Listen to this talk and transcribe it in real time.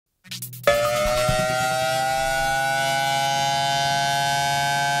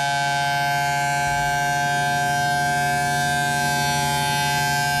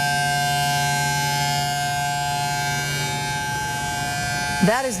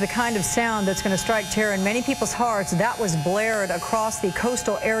That is the kind of sound that's going to strike terror in many people's hearts. That was blared across the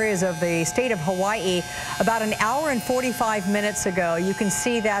coastal areas of the state of Hawaii about an hour and 45 minutes ago. You can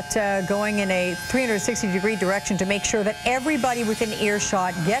see that going in a 360-degree direction to make sure that everybody within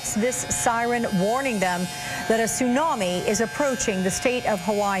earshot gets this siren warning them that a tsunami is approaching the state of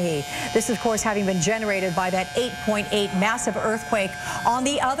Hawaii. This, of course, having been generated by that 8.8 massive earthquake on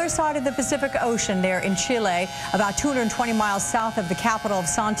the other side of the Pacific Ocean there in Chile, about 220 miles south of the capital of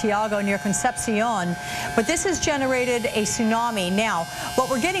Santiago near Concepcion. But this has generated a tsunami. Now,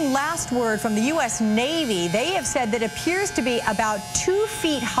 what we're getting last word from the U.S. Navy, they have said that it appears to be about 2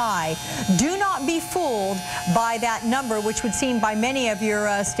 feet high. Do not be fooled by that number, which would seem by many of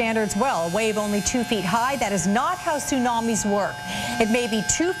your standards, well, a wave only 2 feet high. That is not how tsunamis work. It may be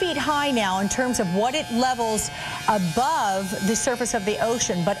 2 feet high now in terms of what it levels above the surface of the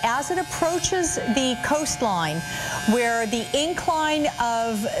ocean, but as it approaches the coastline, where the incline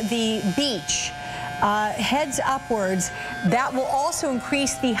of the beach heads upwards, that will also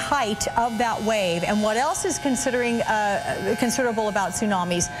increase the height of that wave. And what else is considerable about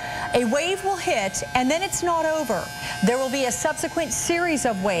tsunamis? A wave will hit, and then it's not over. There will be a subsequent series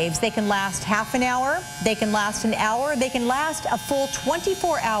of waves. They can last half an hour, they can last an hour, they can last a full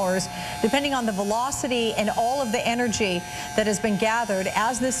 24 hours, depending on the velocity and all of the energy that has been gathered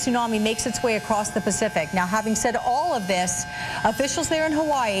as this tsunami makes its way across the Pacific. Now, having said all of this, officials there in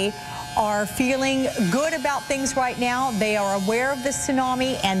Hawaii are feeling good about things right now. They are aware of this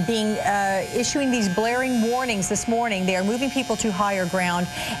tsunami and issuing these blaring warnings this morning. They are moving people to higher ground.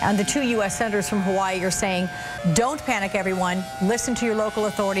 And the 2 U.S. senators from Hawaii are saying, don't panic, everyone. Listen to your local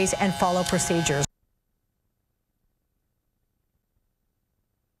authorities and follow procedures.